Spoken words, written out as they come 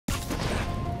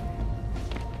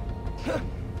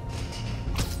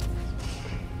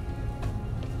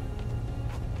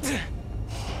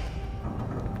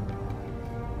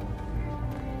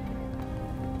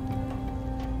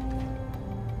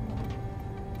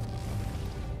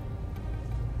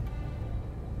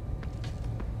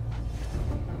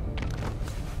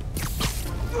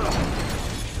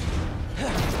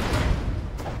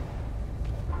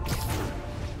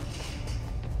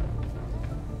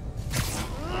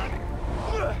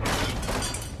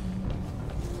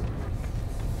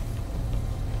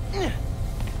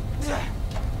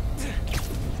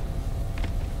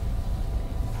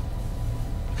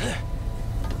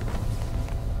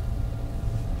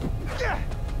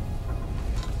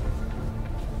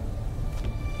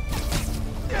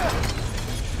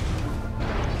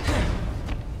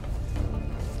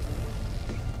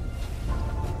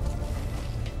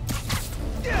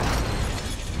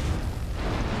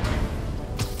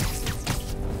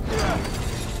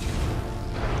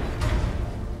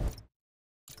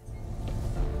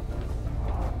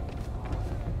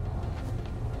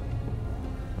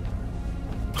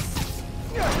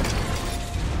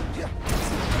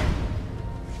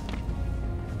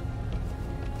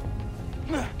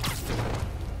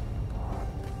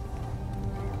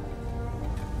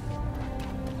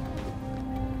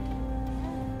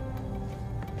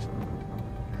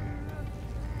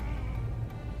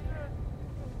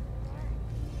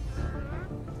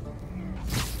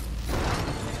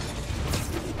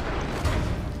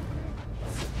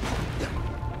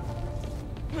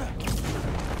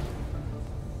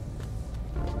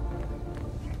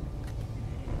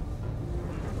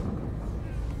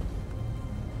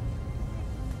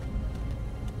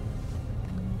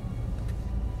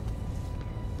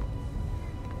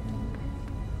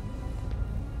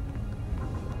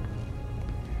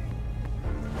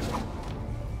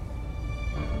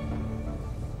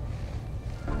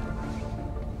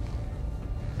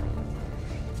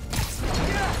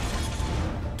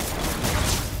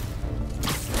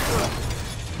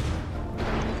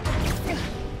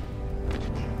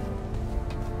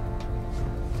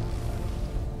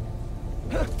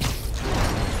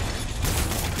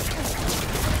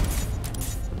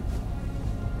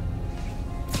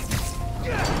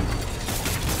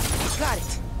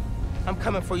I'm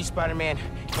coming for you, Spider-Man.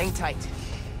 Hang tight.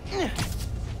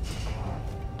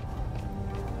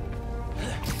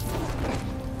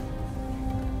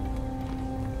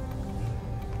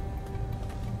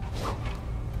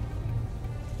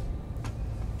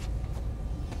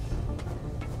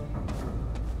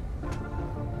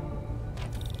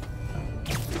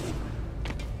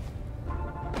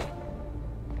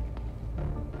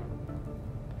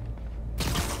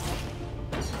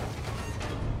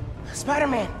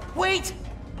 Spider-Man, wait!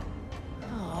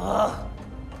 Oh.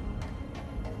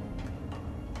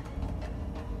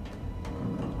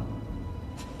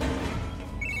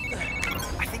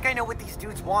 I think I know what these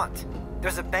dudes want.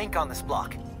 There's a bank on this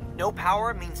block. No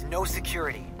power means no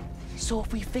security. So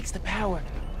if we fix the power,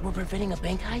 we're preventing a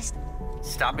bank heist?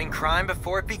 Stopping crime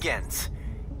before it begins.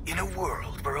 In a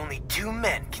world where only two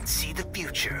men can see the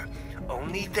future,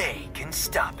 only they can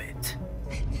stop it.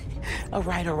 All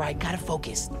right, gotta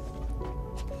focus.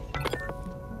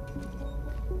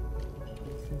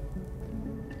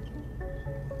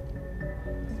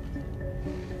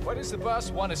 Why does the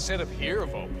boss want to set up here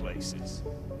of all places?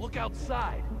 Look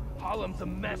outside. Harlem's a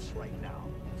mess right now.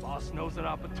 Boss knows an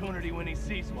opportunity when he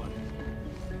sees one.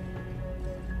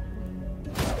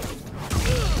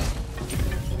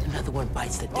 Another one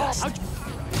bites the dust.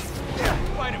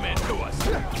 Spider-Man to us.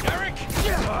 Derek?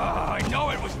 Oh, I know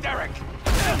it was Derek.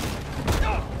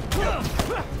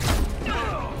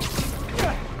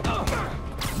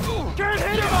 Can't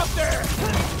hit him up there!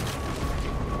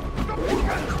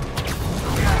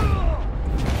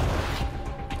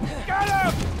 Got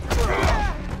him!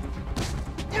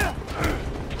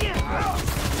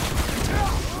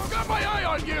 Got my eye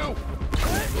on you!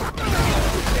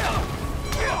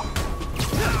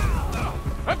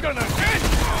 I'm gonna hit!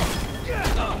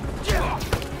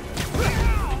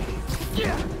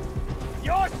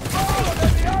 You're smaller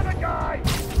than the other guy!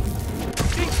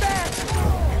 He's back!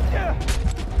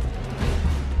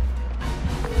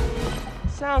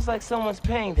 Sounds like someone's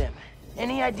paying them.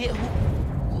 Any idea who...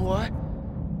 What?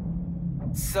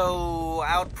 So,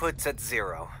 output's at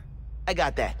 0. I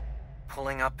got that.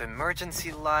 Pulling up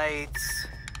emergency lights.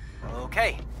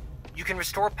 Okay. You can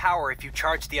restore power if you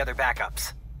charge the other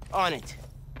backups. On it.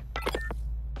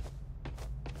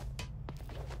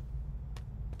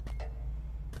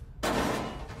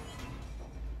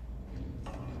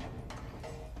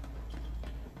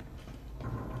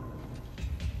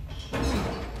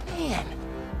 Man,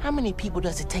 How many people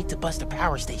does it take to bust a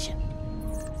power station?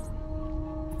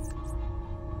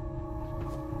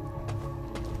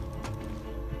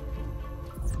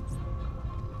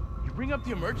 You bring up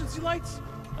the emergency lights?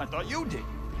 I thought you did.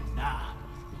 Nah.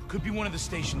 Could be one of the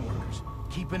station workers.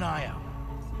 Keep an eye out.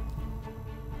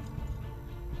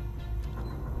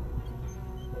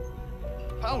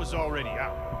 Power's already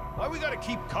out. Why we gotta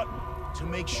keep cutting? To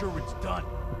make sure it's done.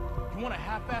 You want a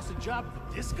half-assed job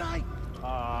for this guy?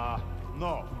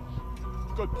 No.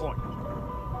 Good point.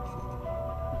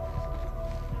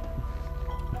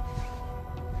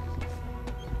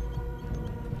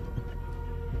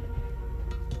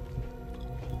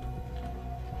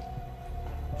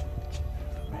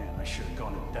 Man, I should have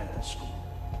gone to dental school.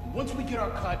 Once we get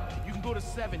our cut, you can go to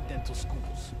 7 dental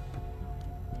schools.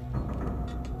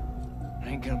 I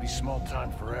ain't gonna be small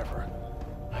time forever.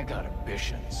 I got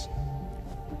ambitions.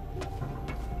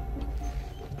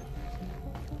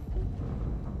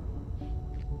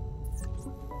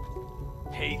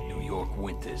 Hate New York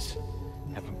winters.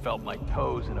 Haven't felt my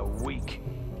toes in a week.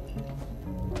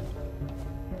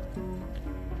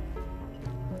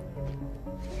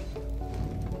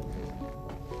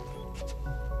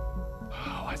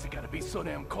 Why's it gotta be so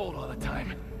damn cold all the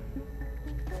time?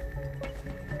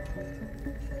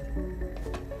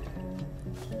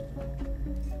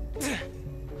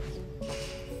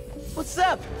 What's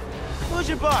up? Who's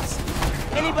your boss?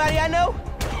 Anybody I know?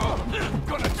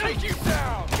 Gonna take you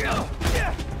down!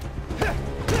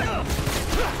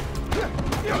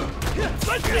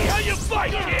 Let's see how you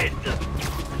fight, kid!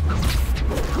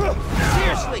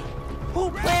 Seriously, who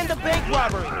planned the bank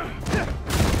robbery?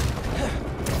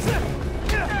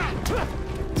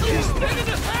 Stay in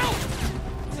this house!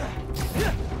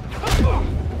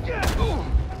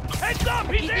 Heads up,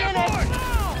 he's airborne!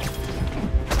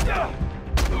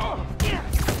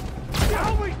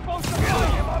 How are we supposed to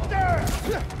find him up there?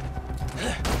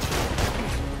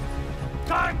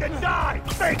 Time to die,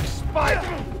 fake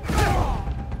spider!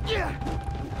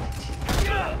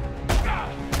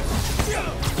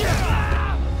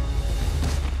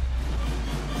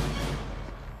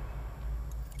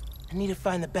 I need to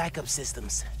find the backup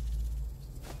systems.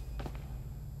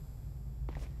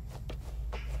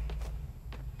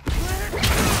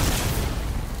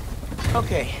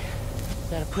 Okay,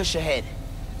 gotta push ahead.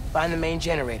 Find the main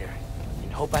generator,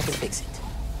 and hope I can fix it.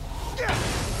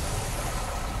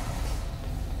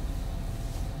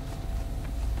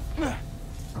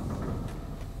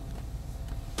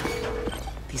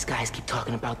 These guys keep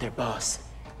talking about their boss.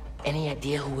 Any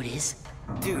idea who it is?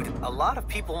 Dude, a lot of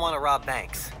people want to rob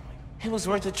banks. It was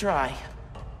worth a try.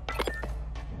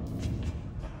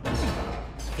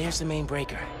 There's the main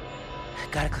breaker.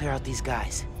 Gotta clear out these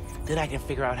guys. Then I can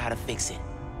figure out how to fix it.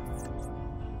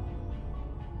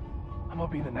 I'm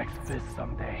gonna be the next Fist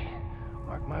someday.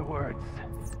 Mark my words.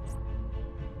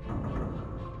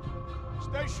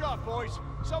 Stay sharp, boys.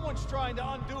 Someone's trying to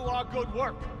undo our good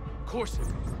work. Of course it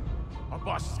is. Our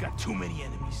boss has got too many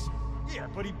enemies. Yeah,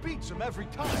 but he beats them every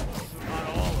time. Not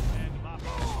all of them.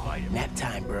 Nap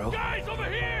time, bro. Guys, over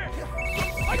here!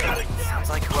 I got it! Sounds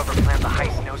like whoever planned the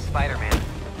heist knows Spider-Man.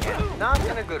 And not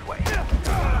in a good way.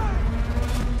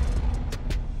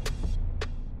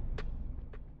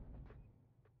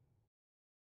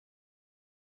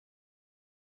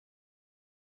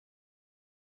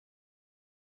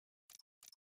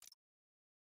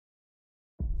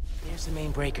 There's the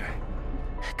main breaker.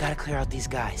 Gotta clear out these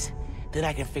guys. Then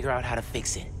I can figure out how to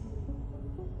fix it.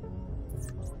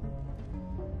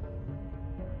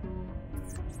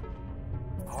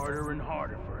 Harder and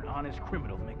harder for an honest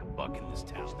criminal to make a buck in this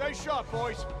town. Stay sharp,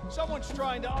 boys. Someone's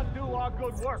trying to undo our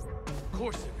good work. Of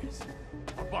course there is.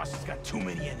 Our boss has got too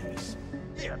many enemies.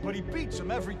 Yeah, but he beats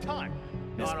them every time.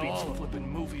 Not all flipping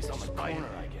movies on the corner,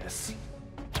 I guess.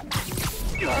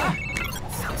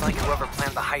 Sounds like whoever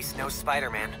planned the heist knows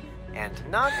Spider-Man. And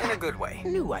not in a good way.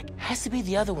 Knew I has to be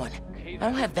the other one. I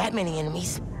don't have that many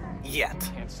enemies. Yet.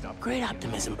 Can't stop Great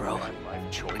optimism, bro. life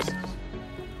choices.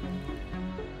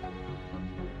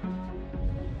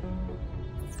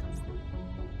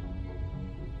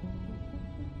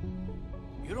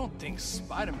 You don't think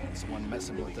Spider-Man's the one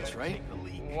messing with us, right?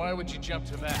 Why would you jump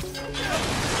to that?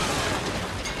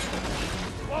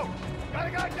 Whoa! Got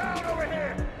a guy down over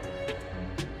here!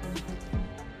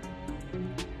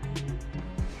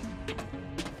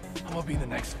 I'm gonna be the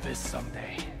next Fist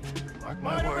someday. Mark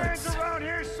my words. Spider-Man's around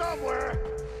here somewhere!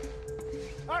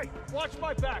 Hey, watch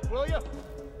my back, will you?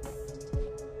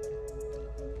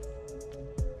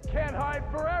 Can't hide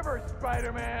forever,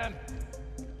 Spider-Man!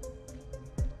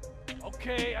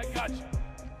 Okay, I got you.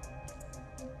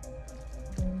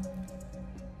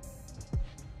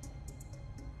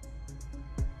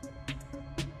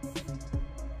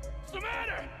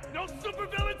 No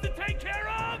supervillains to take care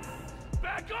of!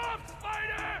 Back off,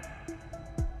 Spider!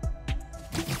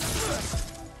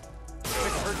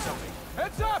 Heard something.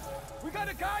 Heads up! We got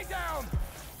a guy down!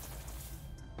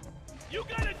 You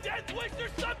got a death wish or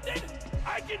something?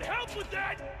 I can help with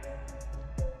that!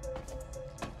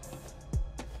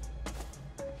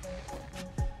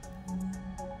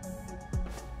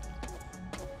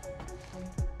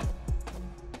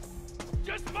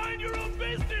 Just mind your own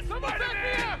business,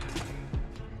 Spider-Man!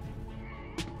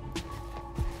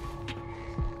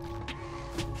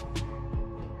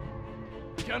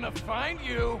 Gonna find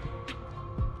you!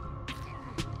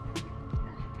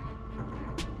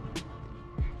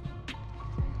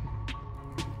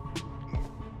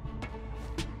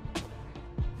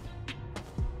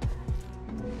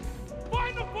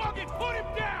 Find the bug and put him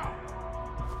down!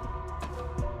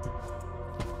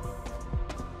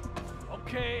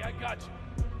 Okay, I got you.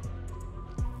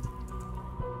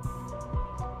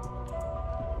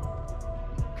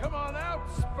 Come on out,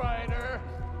 Spider!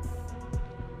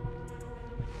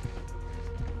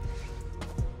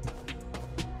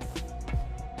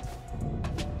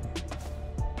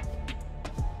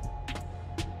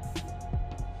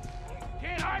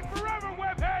 Can't hide forever,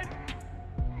 Webhead!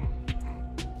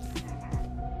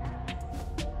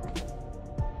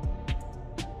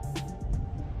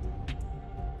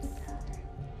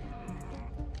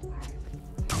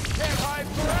 Can't hide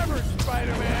forever,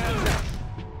 Spider-Man!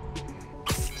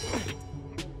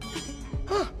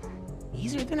 Huh.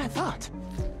 Easier than I thought.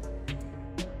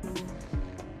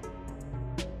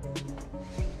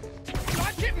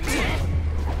 Not getting me!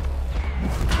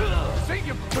 See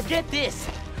you! Forget this!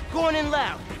 Going in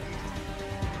loud!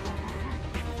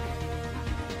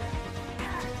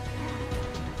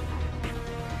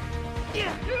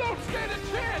 You don't stand a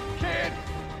chance, kid!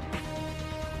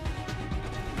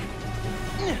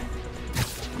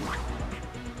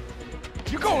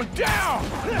 You're going down!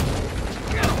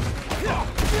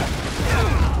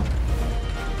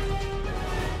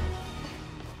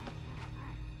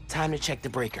 Time to check the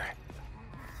breaker.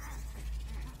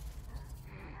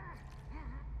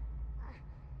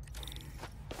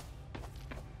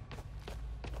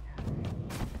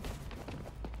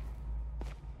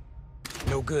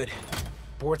 No good.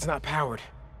 Board's not powered.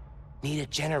 Need a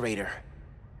generator.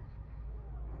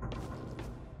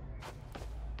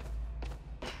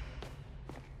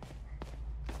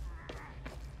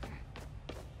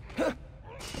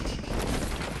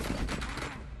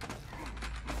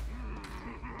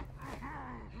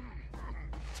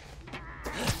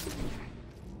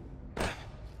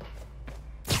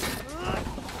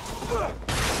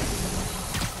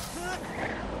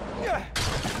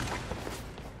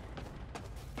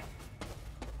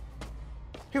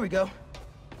 Here we go.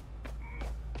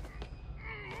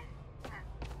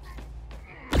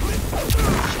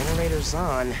 Generator's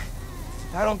on.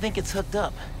 I don't think it's hooked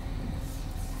up.